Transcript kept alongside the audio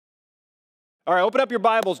All right, open up your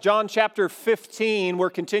Bibles, John chapter 15.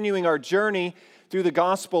 We're continuing our journey through the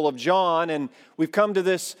Gospel of John, and we've come to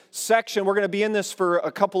this section. We're going to be in this for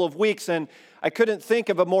a couple of weeks, and I couldn't think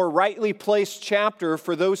of a more rightly placed chapter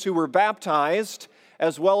for those who were baptized,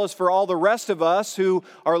 as well as for all the rest of us who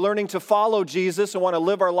are learning to follow Jesus and want to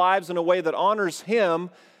live our lives in a way that honors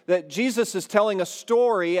Him, that Jesus is telling a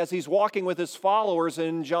story as He's walking with His followers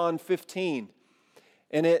in John 15.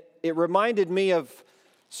 And it reminded me of,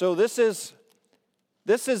 so this is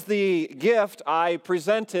the gift I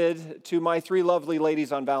presented to my three lovely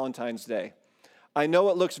ladies on Valentine's Day. I know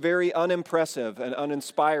it looks very unimpressive and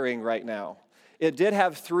uninspiring right now. It did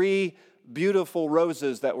have three beautiful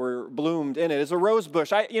roses that were bloomed in it. It's a rose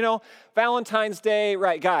bush. Valentine's Day,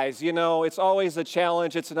 right, guys, it's always a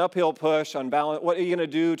challenge. It's an uphill push on balance. What are you going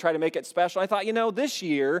to do? Try to make it special. I thought, this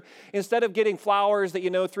year, instead of getting flowers that,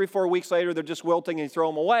 3-4 weeks later, they're just wilting and you throw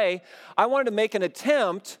them away, I wanted to make an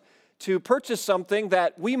attempt to purchase something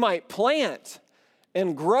that we might plant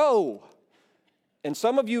and grow. And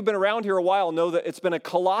some of you who've been around here a while know that it's been a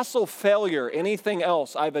colossal failure. Anything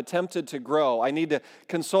else I've attempted to grow, I need to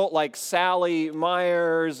consult like Sally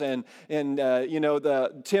Myers and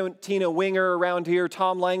the Tina Winger around here.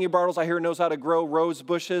 Tom Lange-Bartles, I hear, knows how to grow rose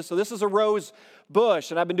bushes. So this is a rose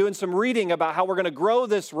bush, and I've been doing some reading about how we're going to grow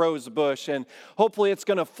this rose bush, and hopefully it's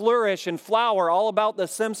going to flourish and flower, all about the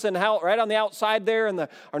Simpson house right on the outside there, and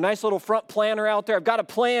our nice little front planter out there. I've got a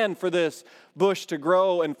plan for this bush to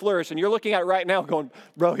grow and flourish, and you're looking at it right now going,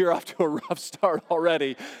 bro, you're off to a rough start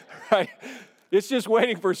already, right? It's just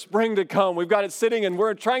waiting for spring to come. We've got it sitting, and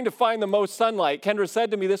we're trying to find the most sunlight. Kendra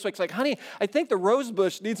said to me this week, she's like, honey, I think the rose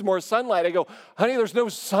bush needs more sunlight. I go, honey, there's no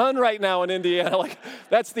sun right now in Indiana. Like,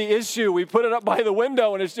 that's the issue. We put it up by the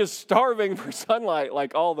window, and it's just starving for sunlight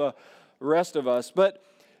like all the rest of us. But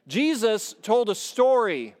Jesus told a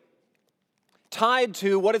story tied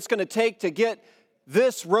to what it's going to take to get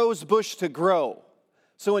this rose bush to grow.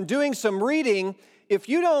 So in doing some reading, if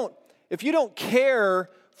you don't care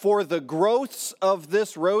for the growths of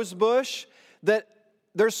this rose bush, that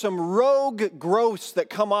there's some rogue growths that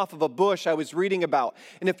come off of a bush I was reading about.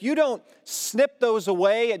 And if you don't snip those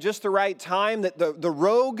away at just the right time, that the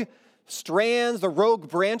rogue strands, the rogue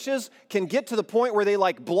branches can get to the point where they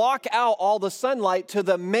block out all the sunlight to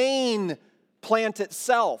the main plant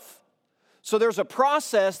itself. So there's a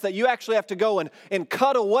process that you actually have to go and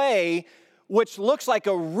cut away, which looks like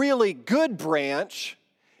a really good branch,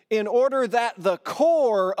 in order that the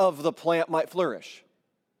core of the plant might flourish.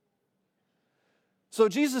 So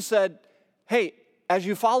Jesus said, hey, as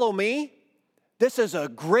you follow me, this is a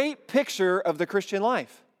great picture of the Christian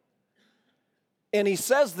life. And he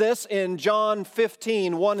says this in John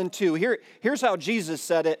 15, 1 and 2. Here's how Jesus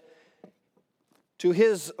said it to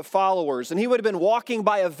his followers. And he would have been walking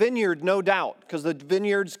by a vineyard, no doubt, because the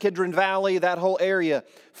vineyards, Kidron Valley, that whole area,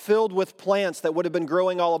 filled with plants that would have been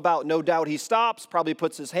growing all about. No doubt he stops, probably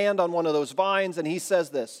puts his hand on one of those vines, and he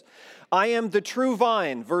says this, I am the true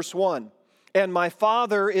vine, verse 1, and my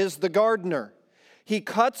Father is the gardener. He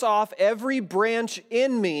cuts off every branch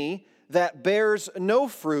in me that bears no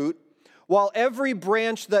fruit, while every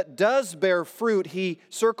branch that does bear fruit, he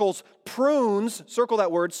prunes, circle that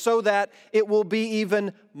word, so that it will be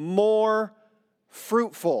even more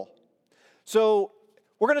fruitful. So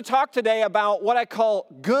we're going to talk today about what I call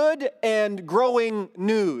good and growing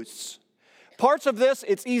news. Parts of this,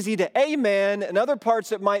 it's easy to amen, and other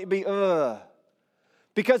parts it might be,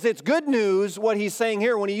 because it's good news, what he's saying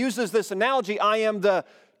here. When he uses this analogy, I am the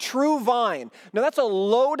true vine. Now that's a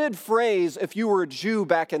loaded phrase if you were a Jew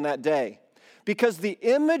back in that day, because the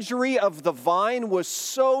imagery of the vine was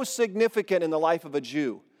so significant in the life of a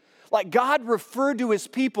Jew. Like God referred to his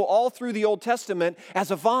people all through the Old Testament as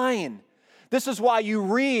a vine. This is why you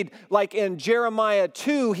read, like in Jeremiah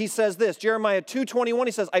 2, he says this, Jeremiah 2:21,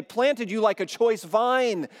 he says, I planted you like a choice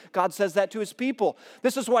vine. God says that to his people.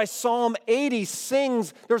 This is why Psalm 80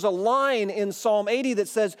 sings, there's a line in Psalm 80 that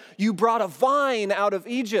says, you brought a vine out of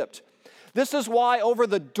Egypt. This is why over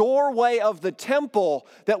the doorway of the temple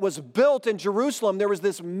that was built in Jerusalem, there was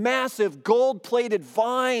this massive gold-plated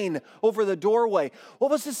vine over the doorway.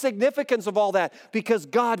 What was the significance of all that? Because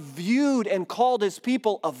God viewed and called his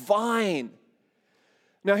people a vine.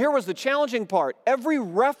 Now here was the challenging part. Every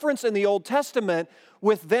reference in the Old Testament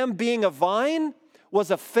with them being a vine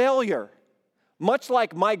was a failure. Much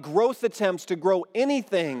like my growth attempts to grow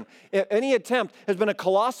anything, any attempt has been a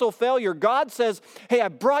colossal failure. God says, hey, I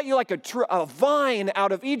brought you like a vine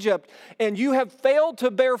out of Egypt, and you have failed to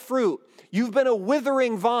bear fruit. You've been a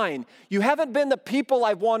withering vine. You haven't been the people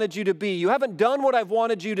I've wanted you to be. You haven't done what I've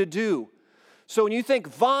wanted you to do. So when you think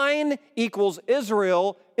vine equals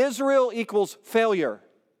Israel, Israel equals failure.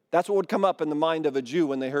 That's what would come up in the mind of a Jew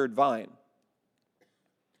when they heard vine.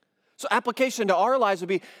 So application to our lives would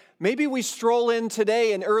be, maybe we stroll in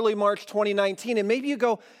today in early March 2019, and maybe you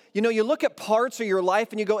go, you look at parts of your life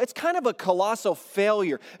and you go, it's kind of a colossal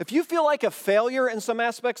failure. If you feel like a failure in some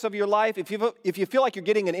aspects of your life, if you feel like you're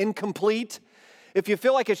getting an incomplete, if you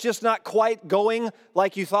feel like it's just not quite going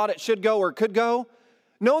like you thought it should go or could go,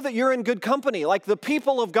 know that you're in good company. Like the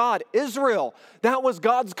people of God, Israel, that was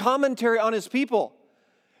God's commentary on his people.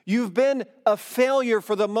 You've been a failure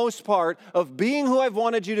for the most part of being who I've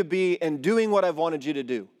wanted you to be and doing what I've wanted you to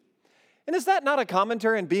do. And is that not a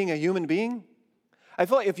commentary on being a human being? I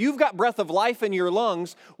feel like if you've got breath of life in your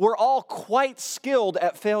lungs, we're all quite skilled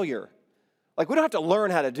at failure. Like we don't have to learn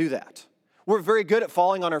how to do that. We're very good at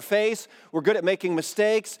falling on our face. We're good at making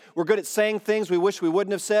mistakes. We're good at saying things we wish we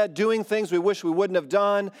wouldn't have said, doing things we wish we wouldn't have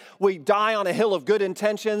done. We die on a hill of good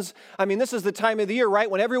intentions. I mean, this is the time of the year, right,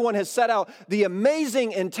 when everyone has set out the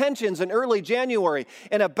amazing intentions in early January.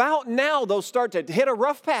 And about now, those start to hit a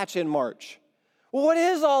rough patch in March. Well, what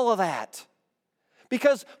is all of that?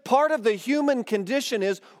 Because part of the human condition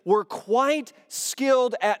is we're quite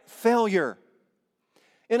skilled at failure.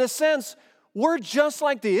 In a sense, we're just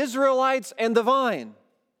like the Israelites and the vine.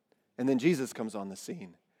 And then Jesus comes on the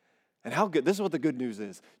scene. And how good, this is what the good news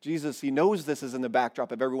is. Jesus, he knows this is in the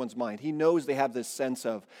backdrop of everyone's mind. He knows they have this sense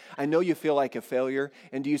of, I know you feel like a failure.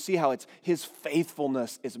 And do you see how it's his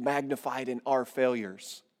faithfulness is magnified in our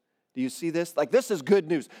failures? Do you see this? Like this is good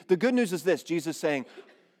news. The good news is this, Jesus saying,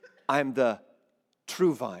 I'm the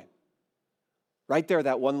true vine. Right there,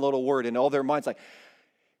 that one little word in all their minds. Like,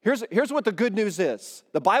 here's what the good news is.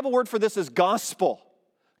 The Bible word for this is gospel.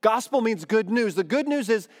 Gospel means good news. The good news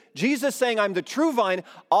is Jesus saying, I'm the true vine.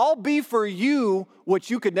 I'll be for you what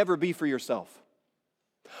you could never be for yourself.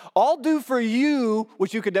 I'll do for you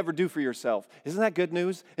what you could never do for yourself. Isn't that good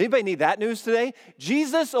news? Anybody need that news today?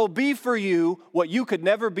 Jesus will be for you what you could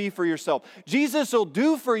never be for yourself. Jesus will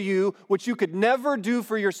do for you what you could never do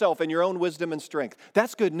for yourself in your own wisdom and strength.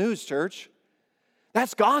 That's good news, church.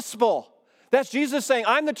 That's gospel. That's Jesus saying,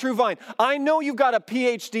 I'm the true vine. I know you've got a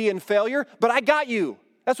PhD in failure, but I got you.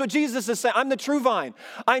 That's what Jesus is saying. I'm the true vine.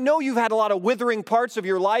 I know you've had a lot of withering parts of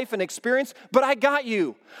your life and experience, but I got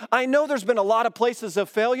you. I know there's been a lot of places of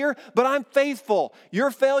failure, but I'm faithful.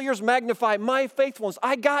 Your failures magnify my faithfulness.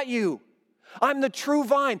 I got you. I'm the true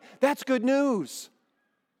vine. That's good news.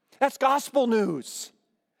 That's gospel news.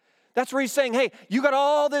 That's where he's saying, hey, you got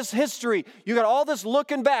all this history, you got all this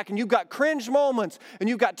looking back, and you've got cringe moments, and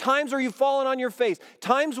you've got times where you've fallen on your face,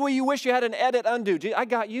 times where you wish you had an edit undo. I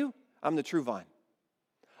got you. I'm the true vine.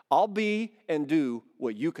 I'll be and do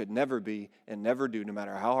what you could never be and never do, no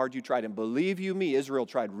matter how hard you tried. And believe you me, Israel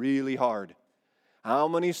tried really hard. How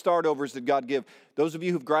many start-overs did God give? Those of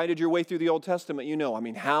you who've grinded your way through the Old Testament, you know. I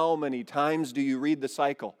mean, how many times do you read the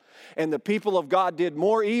cycle? And the people of God did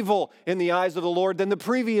more evil in the eyes of the Lord than the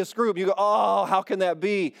previous group. You go, oh, how can that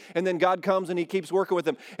be? And then God comes and he keeps working with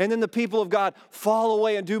them. And then the people of God fall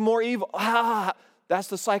away and do more evil. That's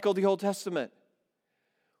the cycle of the Old Testament.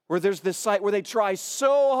 Where there's this site where they try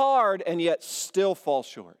so hard and yet still fall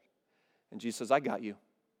short. And Jesus says, I got you.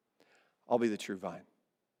 I'll be the true vine.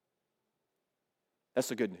 That's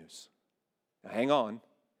the good news. Now hang on.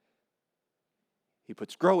 He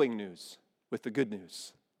puts growing news with the good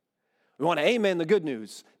news. We want to amen the good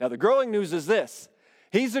news. Now the growing news is this.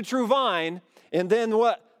 He's the true vine, and then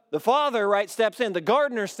what? The Father, right, steps in. The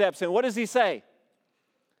gardener steps in. What does he say?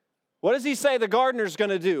 What does he say the gardener's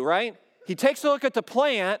going to do, right? He takes a look at the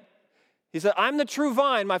plant. He said, I'm the true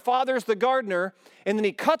vine. My Father's the gardener. And then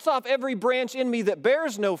he cuts off every branch in me that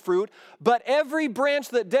bears no fruit. But every branch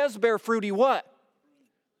that does bear fruit, he what?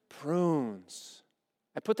 Prunes.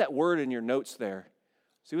 I put that word in your notes there.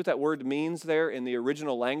 See what that word means there in the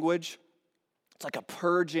original language? It's like a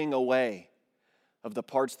purging away of the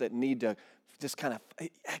parts that need to just kind of,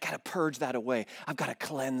 I got to purge that away. I've got to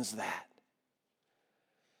cleanse that.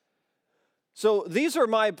 So these are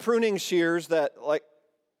my pruning shears that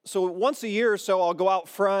so once a year or so I'll go out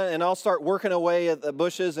front and I'll start working away at the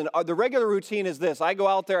bushes. And the regular routine is this. I go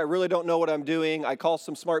out there, I really don't know what I'm doing. I call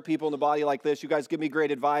some smart people in the body like this. You guys give me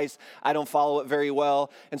great advice. I don't follow it very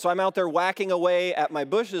well. And so I'm out there whacking away at my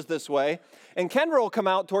bushes this way. And Kendra will come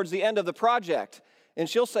out towards the end of the project. And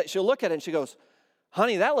she'll look at it and she goes,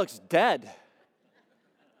 honey, that looks dead.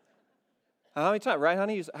 How many times, right,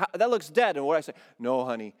 honey? That looks dead. And what I say, no,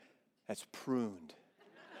 honey. That's pruned.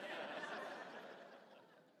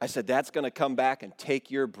 I said, that's going to come back and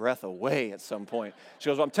take your breath away at some point. She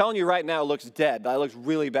goes, well, I'm telling you right now, it looks dead. That looks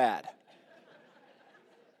really bad.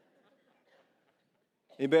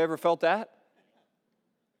 Anybody ever felt that?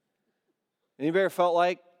 Anybody ever felt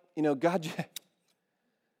like, God,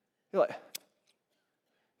 You're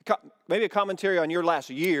like, maybe a commentary on your last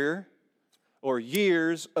year or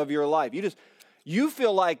years of your life. You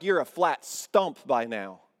feel like you're a flat stump by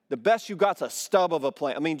now. The best you got's a stub of a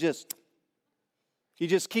plant. I mean, he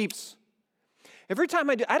just keeps. Every time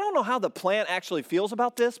I don't know how the plant actually feels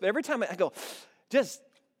about this, but every time I go, just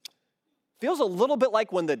feels a little bit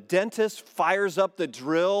like when the dentist fires up the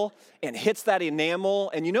drill and hits that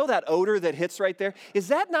enamel, and you know that odor that hits right there? Is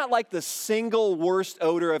that not like the single worst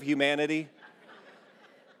odor of humanity?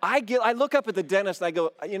 I look up at the dentist and I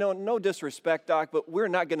go, no disrespect, doc, but we're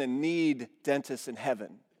not going to need dentists in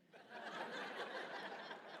heaven.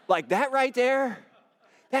 Like that right there,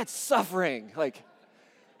 that's suffering. Like,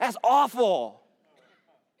 that's awful.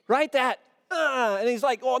 Right? And he's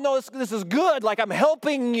like, oh, no, this is good. Like, I'm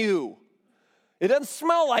helping you. It doesn't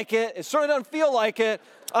smell like it. It certainly doesn't feel like it.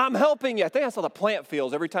 I'm helping you. I think that's how the plant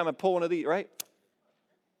feels every time I pull one of these, right?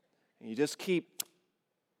 And you just keep.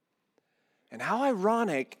 And how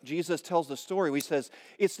ironic Jesus tells the story. He says,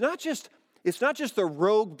 it's not just the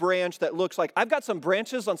rogue branch that looks like, I've got some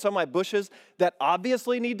branches on some of my bushes that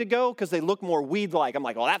obviously need to go because they look more weed-like. I'm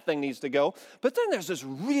like, well, that thing needs to go. But then there's this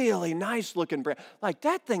really nice-looking branch. Like,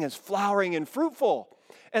 that thing is flowering and fruitful.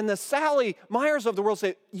 And the Sally Myers of the world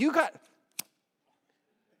say,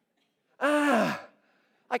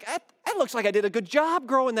 like, that looks like I did a good job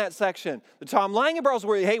growing that section. The Tom Langenbauers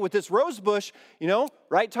were, hey, with this rose bush,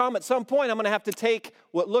 right, Tom, at some point I'm going to have to take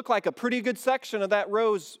what looked like a pretty good section of that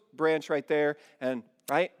rose branch right there. And,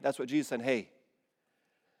 right, that's what Jesus said, hey.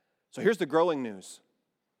 So here's the growing news.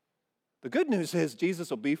 The good news is Jesus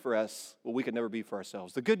will be for us what we could never be for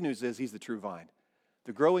ourselves. The good news is he's the true vine.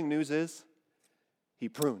 The growing news is he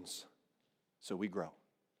prunes, so we grow.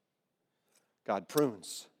 God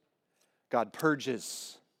prunes. God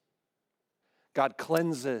purges. God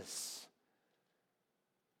cleanses,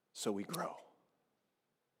 so we grow.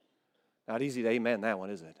 Not easy to amen that one,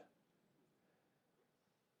 is it?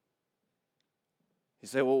 You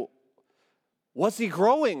say, well, what's he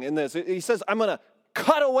growing in this? He says, I'm going to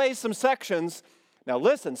cut away some sections. Now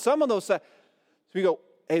listen, some of those, so we go,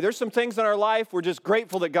 hey, there's some things in our life, we're just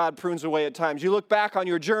grateful that God prunes away at times. You look back on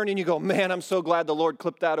your journey and you go, man, I'm so glad the Lord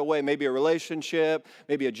clipped that away. Maybe a relationship,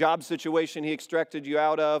 maybe a job situation he extracted you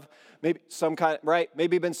out of, maybe some kind, right?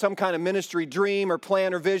 Maybe been some kind of ministry dream or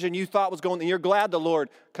plan or vision you thought was going, and you're glad the Lord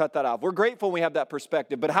cut that off. We're grateful we have that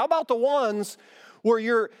perspective. But how about the ones where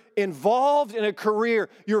you're involved in a career,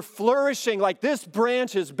 you're flourishing, like this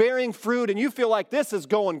branch is bearing fruit and you feel like this is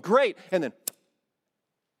going great, and then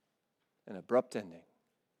an abrupt ending.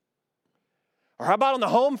 Or how about on the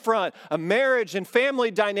home front, a marriage and family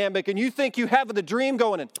dynamic, and you think you have the dream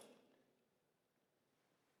going in.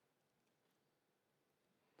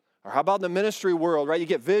 Or how about in the ministry world, right? You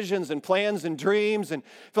get visions and plans and dreams and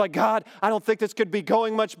feel like, God, I don't think this could be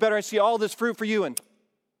going much better. I see all this fruit for you. And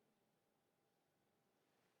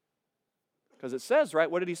because it says, right,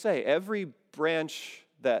 what did he say? Every branch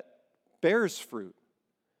that bears fruit.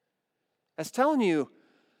 That's telling you,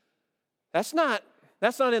 that's not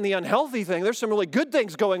in the unhealthy thing. There's some really good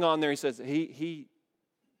things going on there. He says he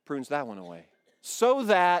prunes that one away so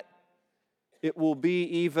that it will be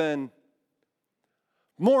even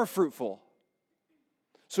more fruitful.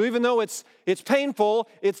 So even though it's painful,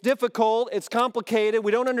 it's difficult, it's complicated,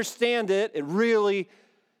 we don't understand it,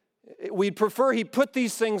 we'd prefer he put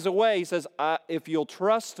these things away. He says, if you'll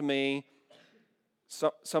trust me,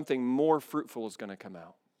 something more fruitful is going to come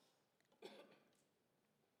out.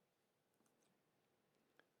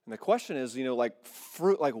 And the question is,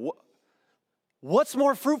 fruit, what's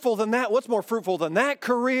more fruitful than that? What's more fruitful than that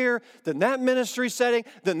career, than that ministry setting,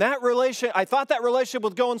 than that relationship? I thought that relationship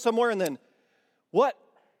was going somewhere, and then what?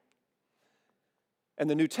 And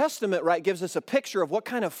the New Testament, right, gives us a picture of what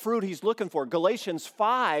kind of fruit he's looking for. Galatians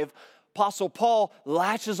 5, Apostle Paul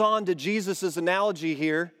latches on to Jesus' analogy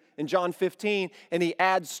here in John 15, and he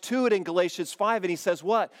adds to it in Galatians 5, and he says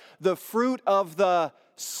what? The fruit of the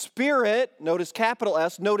Spirit, notice capital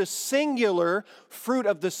S, notice singular, fruit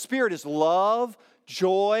of the Spirit is love,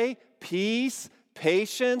 joy, peace,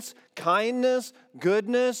 patience, kindness,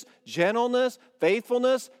 goodness, gentleness,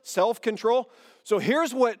 faithfulness, self-control. So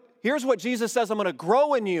here's what Jesus says, I'm going to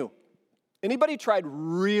grow in you. Anybody tried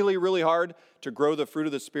really, really hard to grow the fruit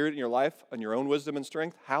of the Spirit in your life on your own wisdom and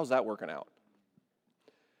strength? How's that working out?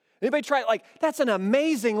 Anybody try, that's an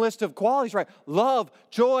amazing list of qualities, right? Love,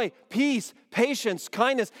 joy, peace, patience,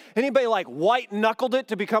 kindness. Anybody white-knuckled it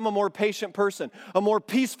to become a more patient person, a more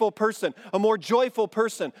peaceful person, a more joyful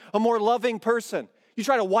person, a more loving person? You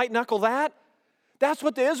try to white-knuckle that? That's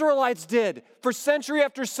what the Israelites did. For century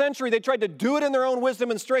after century, they tried to do it in their own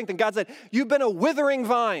wisdom and strength. And God said, you've been a withering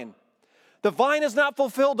vine. The vine has not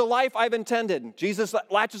fulfilled the life I've intended. Jesus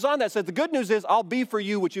latches on that, said, the good news is I'll be for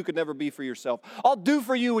you what you could never be for yourself. I'll do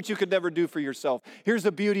for you what you could never do for yourself. Here's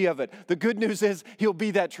the beauty of it. The good news is he'll be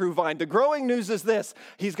that true vine. The growing news is this.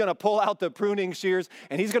 He's going to pull out the pruning shears,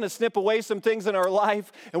 and he's going to snip away some things in our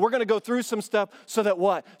life, and we're going to go through some stuff so that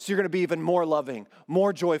what? So you're going to be even more loving,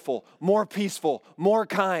 more joyful, more peaceful, more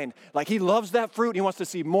kind. Like he loves that fruit, and he wants to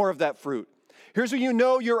see more of that fruit. Here's where you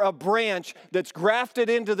know you're a branch that's grafted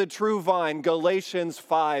into the true vine. Galatians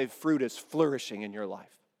 5, fruit is flourishing in your life.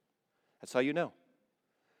 That's how you know.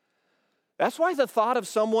 That's why the thought of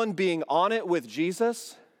someone being on it with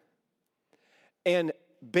Jesus and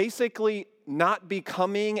basically not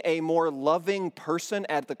becoming a more loving person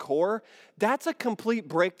at the core, that's a complete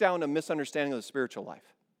breakdown and misunderstanding of the spiritual life.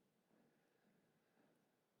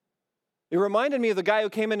 It reminded me of the guy who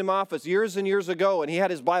came into my office years and years ago, and he had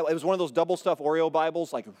his Bible. It was one of those double stuff Oreo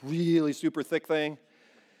Bibles, like really super thick thing.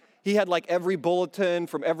 He had like every bulletin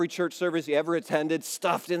from every church service he ever attended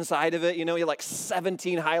stuffed inside of it. You know, he had like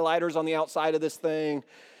 17 highlighters on the outside of this thing.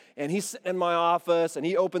 And he's sitting in my office, and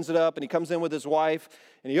he opens it up, and he comes in with his wife,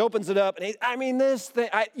 and he opens it up, and this thing,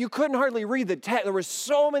 you couldn't hardly read the text. There were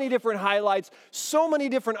so many different highlights, so many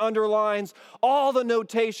different underlines, all the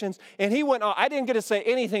notations, and he went on. I didn't get to say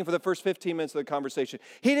anything for the first 15 minutes of the conversation.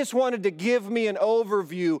 He just wanted to give me an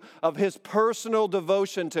overview of his personal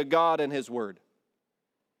devotion to God and his word.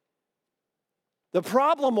 The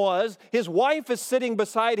problem was his wife is sitting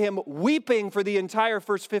beside him weeping for the entire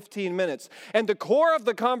first 15 minutes. And the core of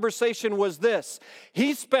the conversation was this.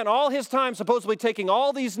 He spent all his time supposedly taking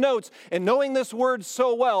all these notes and knowing this word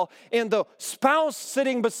so well. And the spouse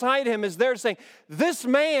sitting beside him is there saying, this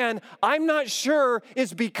man, I'm not sure,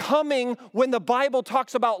 is becoming, when the Bible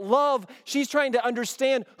talks about love, she's trying to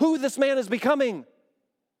understand who this man is becoming.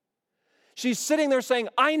 She's sitting there saying,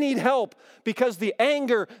 I need help because the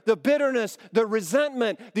anger, the bitterness, the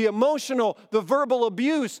resentment, the emotional, the verbal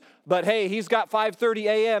abuse. But hey, he's got 5:30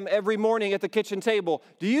 a.m. every morning at the kitchen table.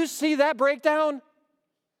 Do you see that breakdown?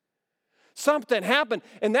 Something happened,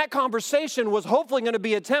 and that conversation was hopefully going to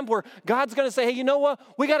be a attempt where God's going to say, hey, you know what?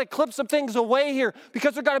 We got to clip some things away here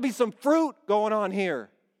because there's got to be some fruit going on here.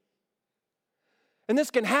 And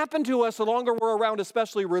this can happen to us the longer we're around,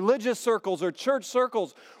 especially religious circles or church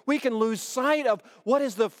circles. We can lose sight of what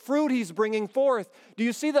is the fruit he's bringing forth. Do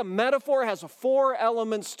you see the metaphor has 4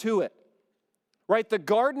 elements to it? Right? The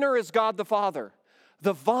gardener is God the Father.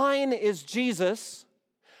 The vine is Jesus.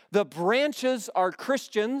 The branches are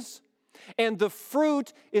Christians. And the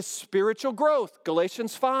fruit is spiritual growth.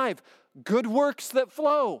 Galatians 5, good works that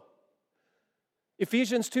flow.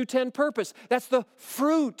 Ephesians 2:10, purpose. That's the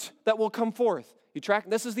fruit that will come forth. You track?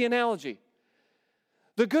 This is the analogy.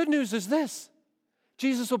 The good news is this.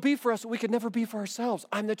 Jesus will be for us what we could never be for ourselves.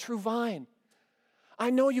 I'm the true vine. I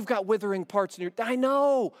know you've got withering parts in your... I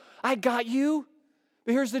know. I got you.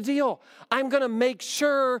 But here's the deal. I'm going to make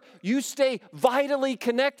sure you stay vitally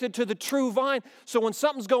connected to the true vine. So when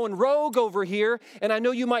something's going rogue over here, and I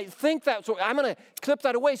know you might think that, so I'm going to clip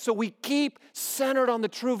that away so we keep centered on the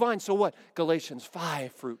true vine. So what? Galatians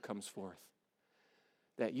 5, fruit comes forth.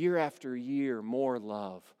 That year after year, more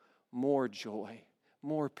love, more joy,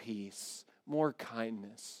 more peace, more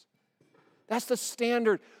kindness. That's the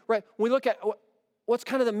standard, right? When we look at what's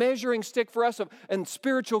kind of the measuring stick for us in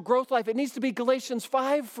spiritual growth life, it needs to be Galatians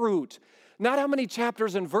 5 fruit. Not how many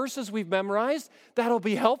chapters and verses we've memorized. That'll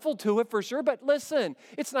be helpful to it for sure, but listen,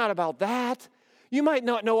 it's not about that. You might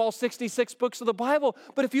not know all 66 books of the Bible,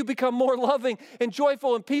 but if you become more loving and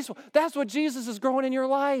joyful and peaceful, that's what Jesus is growing in your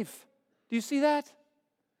life. Do you see that?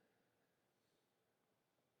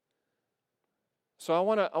 So I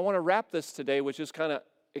want to wrap this today, which is kind of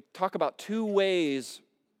talk about 2 ways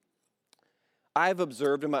I've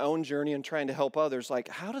observed in my own journey and trying to help others. Like,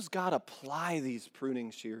 how does God apply these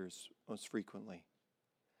pruning shears most frequently?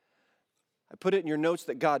 I put it in your notes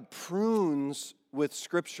that God prunes with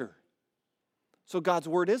Scripture. So God's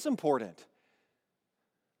Word is important.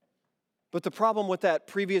 But the problem with that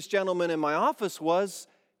previous gentleman in my office was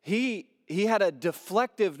he had a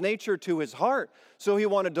deflective nature to his heart. So he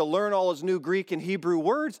wanted to learn all his new Greek and Hebrew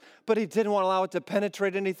words, but he didn't want to allow it to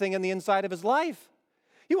penetrate anything in the inside of his life.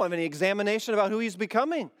 You don't have any examination about who he's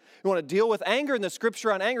becoming. You want to deal with anger and the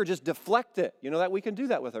Scripture on anger, just deflect it. You know that we can do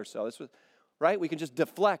that with ourselves, right? We can just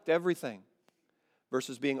deflect everything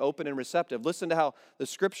versus being open and receptive. Listen to how the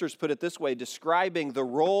Scriptures put it this way, describing the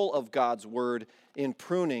role of God's Word in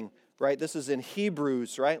pruning. Right? This is in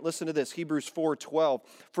Hebrews, right? Listen to this, Hebrews 4:12.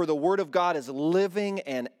 For the word of God is living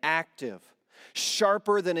and active,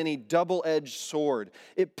 sharper than any double-edged sword.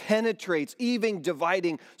 It penetrates, even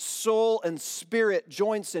dividing soul and spirit,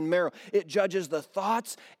 joints and marrow. It judges the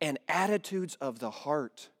thoughts and attitudes of the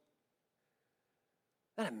heart.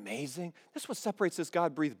 Isn't that amazing? That's what separates this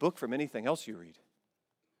God-breathed book from anything else you read.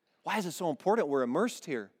 Why is it so important we're immersed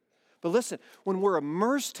here? But listen, when we're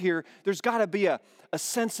immersed here, there's got to be a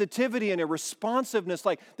sensitivity and a responsiveness.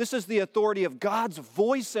 Like, this is the authority of God's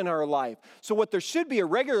voice in our life. So what there should be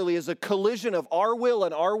irregularly is a collision of our will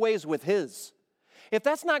and our ways with His. If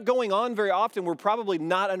that's not going on very often, we're probably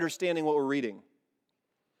not understanding what we're reading.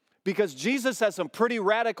 Because Jesus has some pretty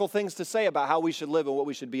radical things to say about how we should live and what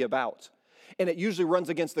we should be about. And it usually runs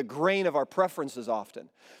against the grain of our preferences often.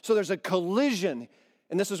 So there's a collision.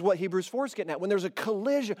 And this is what Hebrews 4 is getting at. When there's a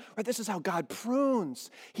collision, right, this is how God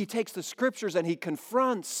prunes. He takes the scriptures and He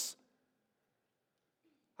confronts.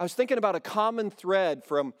 I was thinking about a common thread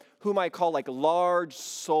from whom I call like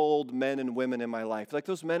large-souled men and women in my life. Like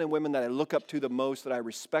those men and women that I look up to the most, that I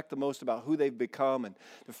respect the most about who they've become and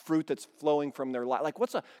the fruit that's flowing from their life. Like,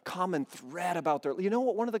 what's a common thread about their life? You know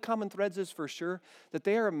what one of the common threads is for sure? That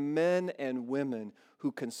they are men and women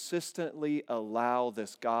who consistently allow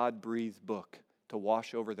this God-breathed book to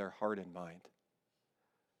wash over their heart and mind.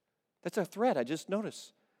 That's a thread I just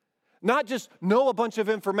noticed. Not just know a bunch of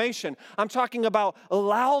information. I'm talking about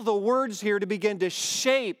allow the words here to begin to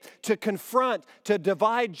shape, to confront, to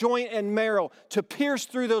divide joint and marrow, to pierce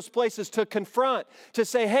through those places, to confront, to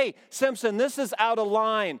say, hey, Simpson, this is out of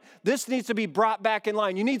line. This needs to be brought back in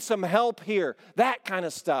line. You need some help here. That kind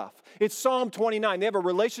of stuff. It's Psalm 29. They have a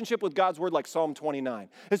relationship with God's word like Psalm 29.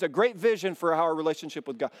 It's a great vision for our relationship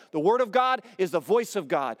with God. The word of God is the voice of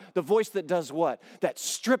God. The voice that does what? That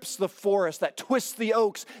strips the forest, that twists the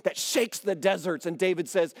oaks, that shakes the deserts. And David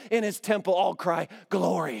says, in His temple, all cry,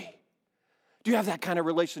 glory. Do you have that kind of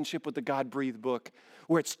relationship with the God-breathed book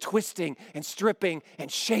where it's twisting and stripping and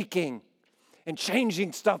shaking and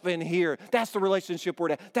changing stuff in here? That's the relationship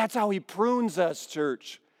we're at. That's how He prunes us,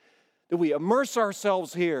 church. That we immerse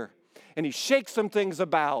ourselves here and He shakes some things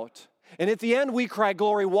about. And at the end, we cry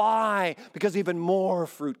glory. Why? Because even more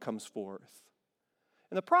fruit comes forth.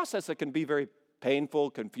 In the process, it can be very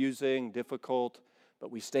painful, confusing, difficult,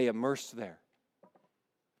 but we stay immersed there.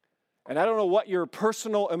 And I don't know what your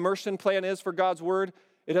personal immersion plan is for God's word.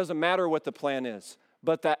 It doesn't matter what the plan is,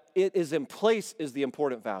 but that it is in place is the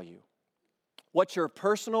important value. What's your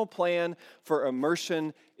personal plan for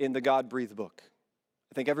immersion in the God-breathed book?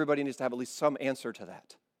 I think everybody needs to have at least some answer to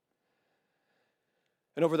that.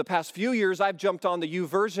 And over the past few years, I've jumped on the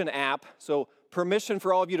YouVersion app. So permission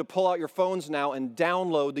for all of you to pull out your phones now and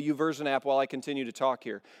download the YouVersion app while I continue to talk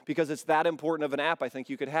here. Because it's that important of an app I think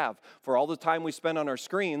you could have. For all the time we spend on our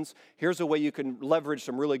screens, here's a way you can leverage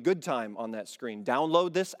some really good time on that screen.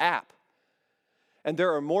 Download this app. And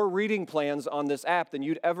there are more reading plans on this app than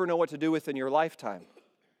you'd ever know what to do with in your lifetime.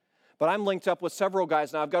 But I'm linked up with several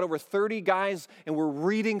guys now. I've got over 30 guys, and we're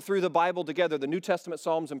reading through the Bible together, the New Testament,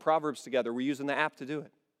 Psalms, and Proverbs together. We're using the app to do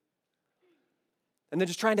it. And then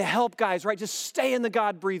just trying to help guys, right? Just stay in the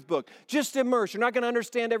God-breathed book. Just immerse. You're not going to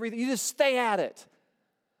understand everything. You just stay at it.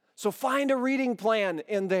 So find a reading plan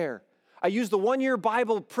in there. I use the one-year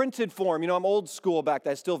Bible printed form. You know, I'm old school back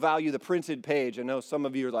then. I still value the printed page. I know some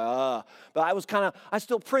of you are like, but I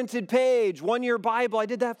still printed page, one-year Bible. I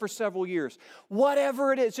did that for several years.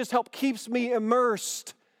 Whatever it is, just keeps me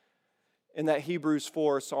immersed in that Hebrews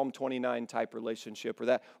 4, Psalm 29 type relationship where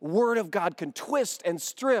that Word of God can twist and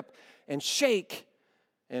strip and shake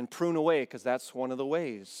and prune away, because that's one of the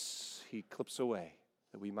ways He clips away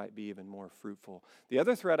that we might be even more fruitful. The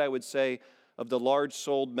other thread I would say of the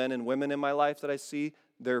large-souled men and women in my life that I see,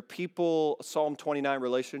 they're people, Psalm 29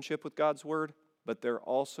 relationship with God's word, but they're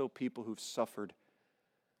also people who've suffered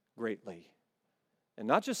greatly. And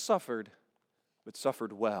not just suffered, but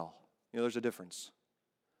suffered well. You know, there's a difference.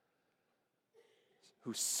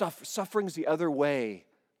 Suffering's the other way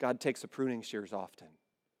God takes the pruning shears often.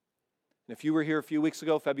 And if you were here a few weeks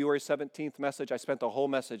ago, February 17th message, I spent the whole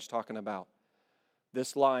message talking about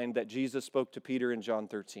this line that Jesus spoke to Peter in John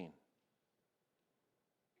 13.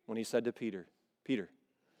 When He said to Peter, Peter,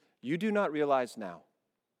 you do not realize now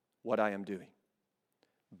what I am doing,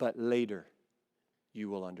 but later you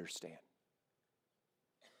will understand.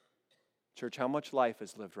 Church, how much life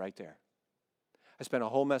is lived right there? I spent a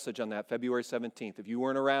whole message on that February 17th. If you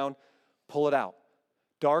weren't around, pull it out.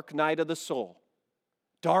 Dark night of the soul.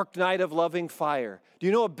 Dark night of loving fire. Do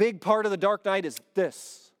you know a big part of the dark night is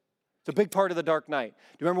this? It's a big part of the dark night.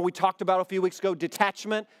 Do you remember we talked about a few weeks ago,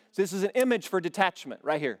 detachment? So this is an image for detachment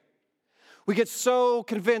right here. We get so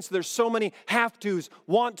convinced there's so many have-tos,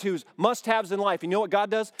 want-tos, must-haves in life. And you know what God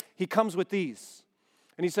does? He comes with these.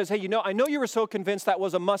 And he says, hey, I know you were so convinced that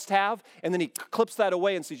was a must-have, and then he clips that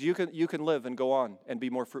away and says, you can live and go on and be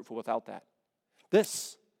more fruitful without that.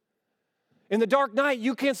 This. In the dark night,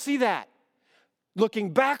 you can't see that.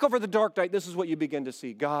 Looking back over the dark night, this is what you begin to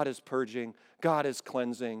see. God is purging. God is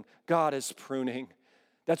cleansing. God is pruning.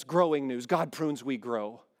 That's growing news. God prunes, we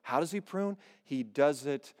grow. How does he prune? He does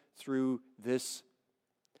it through this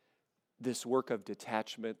work of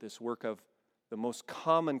detachment, this work of the most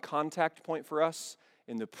common contact point for us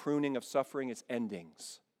in the pruning of suffering is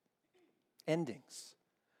endings. Endings.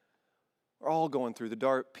 We're all going through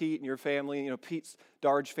Pete and your family, Pete's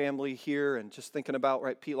Darge family here, and just thinking about,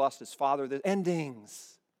 right, Pete lost his father, the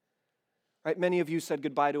endings. Right, many of you said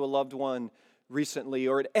goodbye to a loved one recently,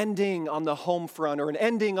 or an ending on the home front, or an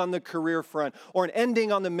ending on the career front, or an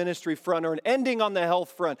ending on the ministry front, or an ending on the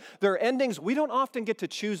health front. There are endings, we don't often get to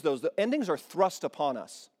choose those. The endings are thrust upon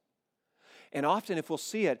us. And often, if we'll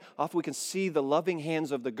see it, often we can see the loving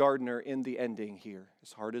hands of the gardener in the ending here,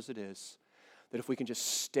 as hard as it is. That if we can just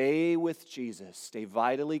stay with Jesus, stay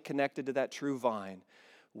vitally connected to that true vine,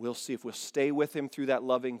 we'll see if we'll stay with him through that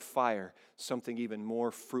loving fire, something even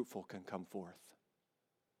more fruitful can come forth.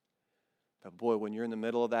 But boy, when you're in the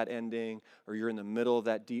middle of that ending, or you're in the middle of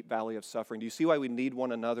that deep valley of suffering, do you see why we need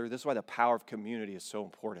one another? This is why the power of community is so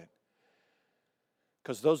important.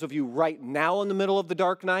 Because those of you right now in the middle of the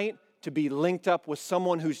dark night, to be linked up with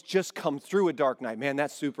someone who's just come through a dark night, man,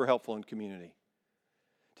 that's super helpful in community.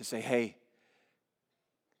 To say, hey,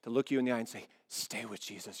 to look you in the eye and say, stay with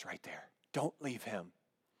Jesus right there. Don't leave him.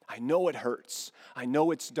 I know it hurts. I know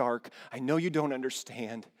it's dark. I know you don't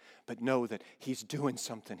understand, but know that he's doing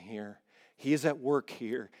something here. He is at work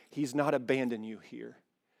here. He's not abandoned you here.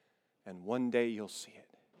 And one day you'll see it.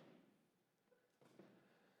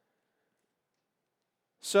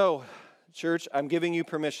 So, church, I'm giving you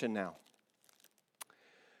permission now.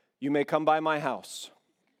 You may come by my house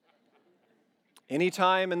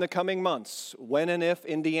anytime in the coming months, when and if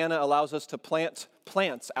Indiana allows us to plant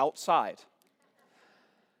plants outside.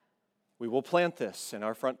 We will plant this in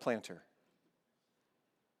our front planter.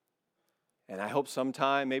 And I hope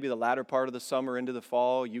sometime, maybe the latter part of the summer into the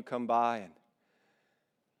fall, you come by and,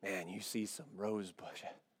 man, you see some rose bush.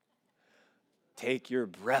 Take your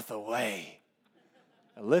breath away.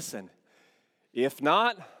 Now listen, if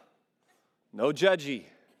not, no judgy.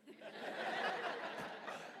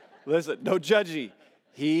 Listen, no judgy.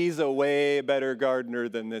 He's a way better gardener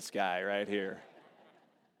than this guy right here.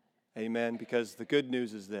 Amen, because the good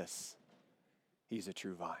news is this. He's a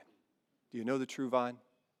true vine. Do you know the true vine?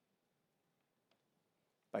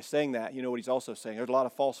 By saying that, you know what he's also saying. There's a lot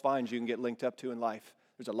of false vines you can get linked up to in life.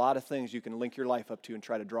 There's a lot of things you can link your life up to and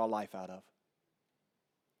try to draw life out of.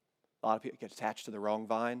 A lot of people get attached to the wrong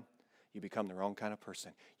vine. You become the wrong kind of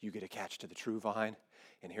person. You get attached to the true vine.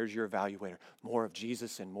 And here's your evaluator. More of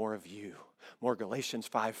Jesus and more of you. More Galatians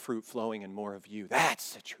 5 fruit flowing and more of you.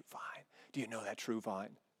 That's the true vine. Do you know that true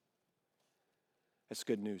vine? It's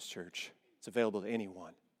good news, church. It's available to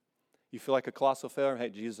anyone. You feel like a colossal failure? Hey,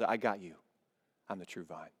 Jesus, I got you. I'm the true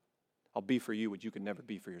vine. I'll be for you what you can never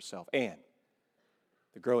be for yourself. And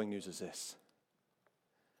the growing news is this.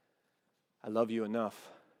 I love you enough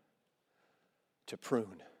to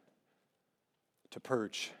prune, to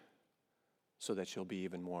purge, so that you'll be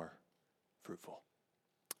even more fruitful.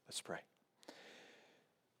 Let's pray.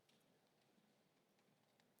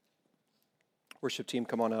 Worship team,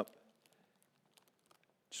 come on up.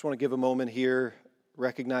 Just want to give a moment here.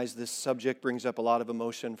 Recognize this subject brings up a lot of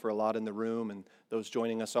emotion for a lot in the room and those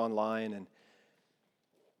joining us online. And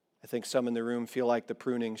I think some in the room feel like the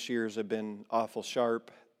pruning shears have been awful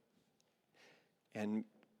sharp and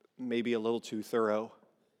maybe a little too thorough.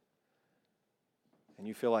 And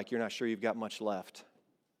you feel like you're not sure you've got much left.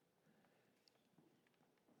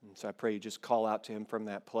 And so I pray you just call out to him from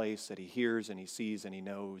that place that he hears and he sees and he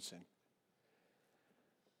knows. And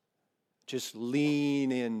just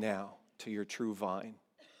lean in now to your true vine.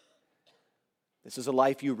 This is a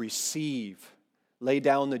life you receive. Lay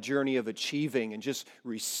down the journey of achieving and just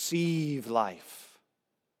receive life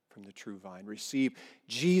from the true vine. Receive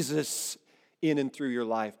Jesus in and through your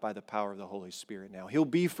life by the power of the Holy Spirit now. He'll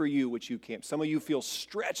be for you what you can't. Some of you feel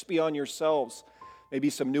stretched beyond yourselves.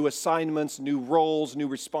 Maybe some new assignments, new roles, new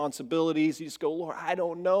responsibilities. You just go, Lord, I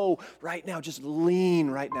don't know. Right now, just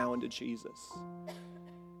lean right now into Jesus.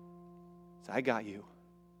 So I got you.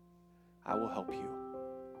 I will help you.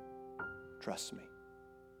 Trust me.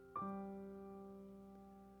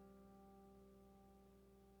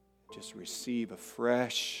 Just receive a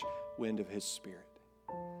fresh wind of His Spirit.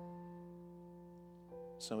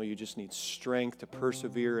 Some of you just need strength to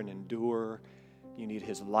persevere and endure. You need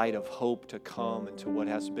His light of hope to come into what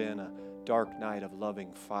has been a dark night of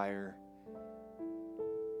loving fire.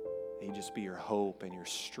 May He just be your hope and your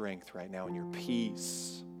strength right now and your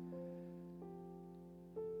peace.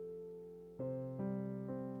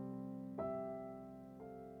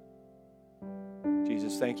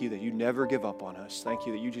 Jesus, thank you that you never give up on us. Thank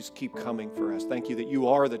you that you just keep coming for us. Thank you that you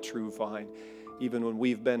are the true vine. Even when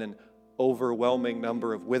we've been an overwhelming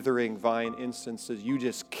number of withering vine instances, you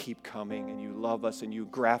just keep coming and you love us and you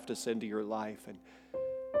graft us into your life. And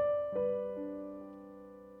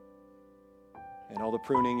all the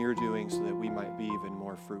pruning you're doing so that we might be even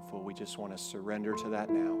more fruitful. We just want to surrender to that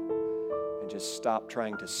now and just stop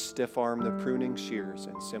trying to stiff arm the pruning shears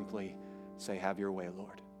and simply say, have your way,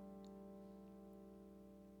 Lord.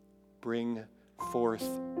 Bring forth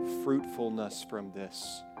fruitfulness from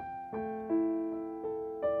this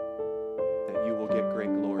that you will get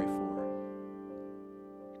great glory for.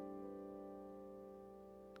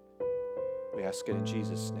 We ask it in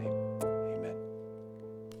Jesus' name. Amen.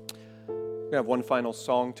 We're going to have one final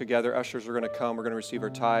song together. Ushers are going to come. We're going to receive our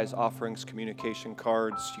tithes, offerings, communication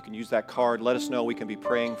cards. You can use that card. Let us know. We can be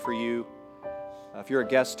praying for you. If you're a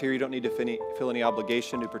guest here, you don't need to feel any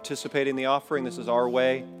obligation to participate in the offering. This is our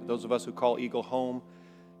way, for those of us who call Eagle home,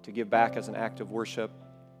 to give back as an act of worship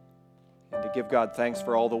and to give God thanks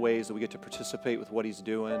for all the ways that we get to participate with what He's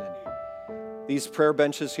doing. And these prayer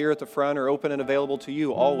benches here at the front are open and available to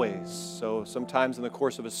you always. So sometimes in the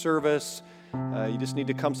course of a service, you just need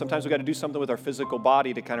to come. Sometimes we've got to do something with our physical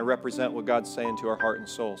body to kind of represent what God's saying to our heart and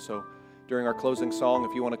soul. So during our closing song,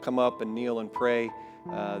 if you want to come up and kneel and pray,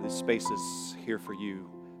 this space is here for you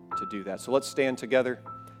to do that. So let's stand together.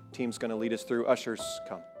 Team's going to lead us through. Ushers,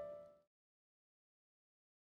 come.